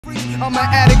I'm an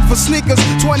addict for sneakers,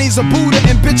 20s a Buddha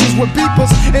and bitches with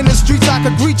beepers. In the streets I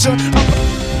could greet ya.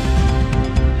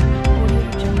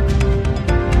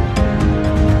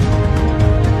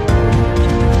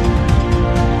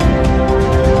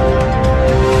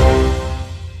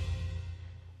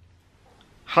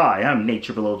 Hi, I'm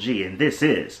NatureOG and this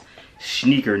is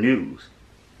Sneaker News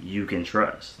You Can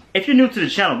Trust. If you're new to the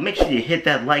channel, make sure you hit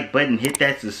that like button, hit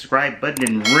that subscribe button,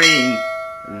 and ring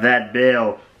that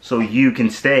bell so you can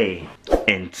stay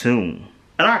in tune.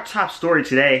 In our top story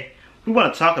today, we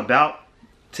want to talk about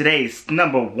today's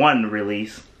 #1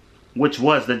 release, which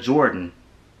was the Jordan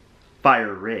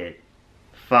Fire Red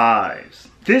 5s.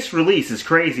 This release is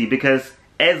crazy because,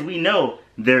 as we know,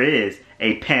 there is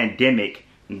a pandemic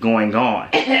going on.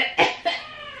 Come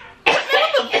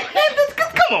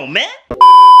on, man.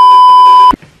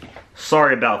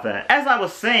 Sorry about that. As I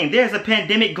was saying, there's a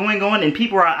pandemic going on and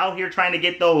people are out here trying to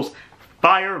get those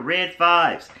Fire Red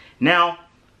 5s. Now,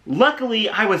 luckily,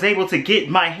 I was able to get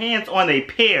my hands on a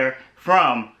pair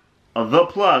from The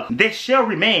Plug. They shall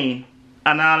remain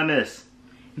anonymous.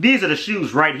 These are the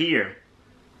shoes right here.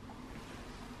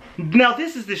 Now,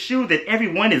 this is the shoe that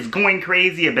everyone is going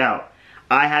crazy about.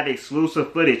 I have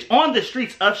exclusive footage on the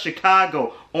streets of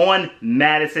Chicago on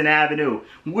Madison Avenue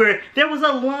where there was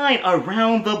a line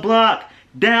around the block,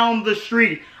 down the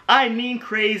street. I mean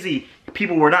crazy.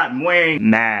 People were not wearing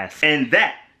masks, and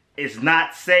that is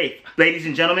not safe. Ladies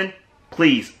and gentlemen,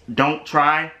 please don't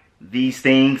try these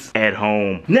things at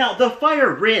home. Now, the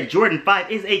Fire Red Jordan 5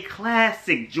 is a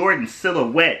classic Jordan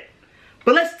silhouette.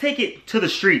 But let's take it to the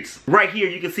streets. Right here,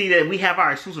 you can see that we have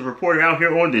our exclusive reporter out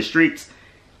here on the streets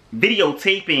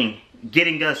videotaping,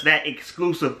 getting us that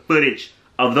exclusive footage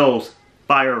of those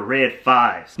Fire Red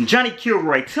 5s. Johnny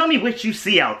Kilroy, tell me what you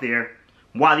see out there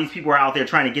while these people are out there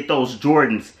trying to get those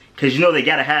Jordans, because you know they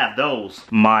gotta have those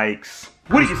mics.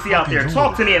 What do you see out there?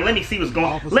 Talk to me and let me see what's going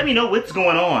on. Let me know what's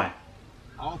going on.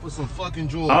 Offer some fucking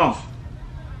Jordans.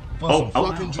 For some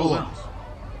fucking Jordans.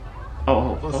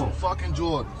 For some fucking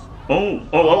Jordans.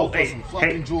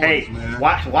 Hey,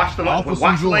 watch the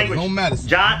language. Don't matter.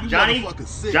 Johnny,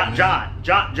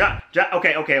 John,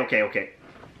 okay.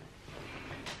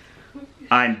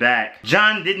 I'm back.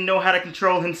 John didn't know how to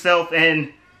control himself,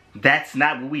 and that's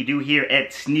not what we do here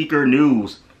at Sneaker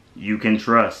News You Can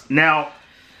Trust. Now,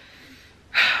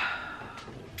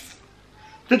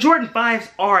 the Jordan 5s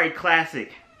are a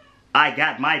classic. I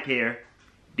got my pair.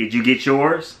 Did you get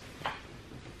yours?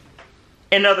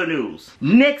 In other news,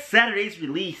 next Saturday's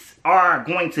release are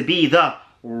going to be the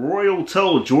Royal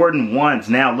Toe Jordan 1s.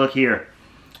 Now look here,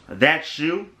 that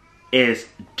shoe is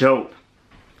dope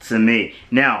to me.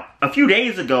 Now, a few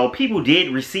days ago, people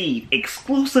did receive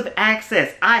exclusive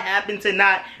access. I happen to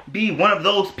not be one of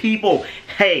those people.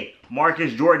 Hey,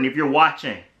 Marcus Jordan, if you're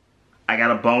watching, I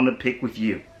got a bone to pick with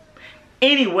you.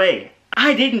 Anyway,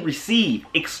 I didn't receive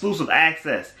exclusive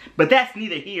access, but that's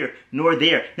neither here nor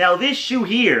there. Now, this shoe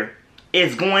here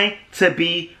is going to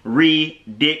be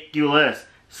ridiculous.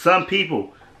 Some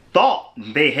people thought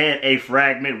they had a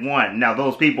fragment 1. Now,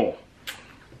 those people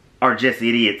are just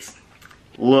idiots.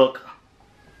 Look,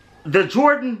 the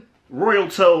Jordan Royal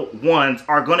Toe 1s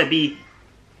are going to be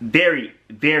very,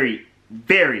 very,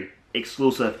 very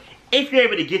exclusive. If you're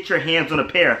able to get your hands on a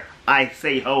pair, I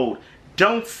say hold.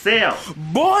 Don't sell.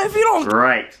 Boy, if you don't...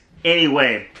 Right.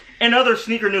 Anyway, in other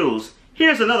sneaker news,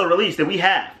 here's another release that we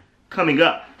have coming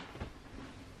up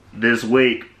this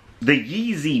week. The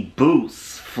Yeezy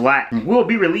Boost Flat will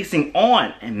be releasing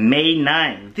on May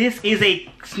 9th. This is a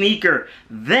sneaker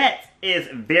that is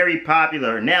very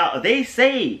popular. Now, they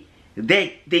say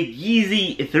that the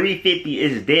Yeezy 350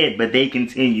 is dead, but they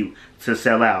continue to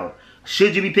sell out.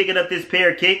 Should you be picking up this pair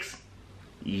of kicks?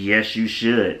 Yes, you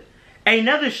should.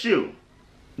 Another shoe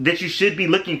that you should be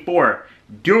looking for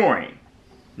during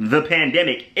the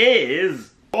pandemic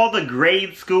is all the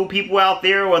grade school people out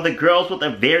there, or the girls with a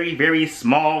very, very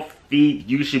small feet.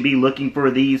 You should be looking for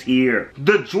these here.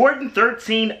 The Jordan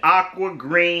 13 Aqua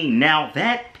Green. Now,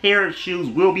 that pair of shoes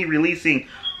will be releasing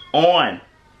on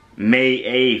May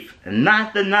 8th.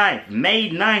 Not the 9th. May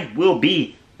 9th will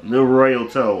be the Royal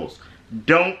Toes.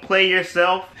 Don't play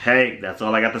yourself. Hey, that's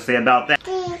all I got to say about that.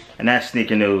 And that's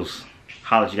Sneaker News.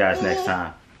 Holler at you guys next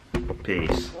time.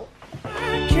 Peace.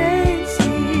 I can't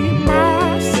see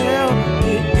myself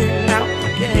getting out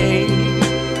the game.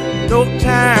 No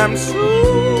time.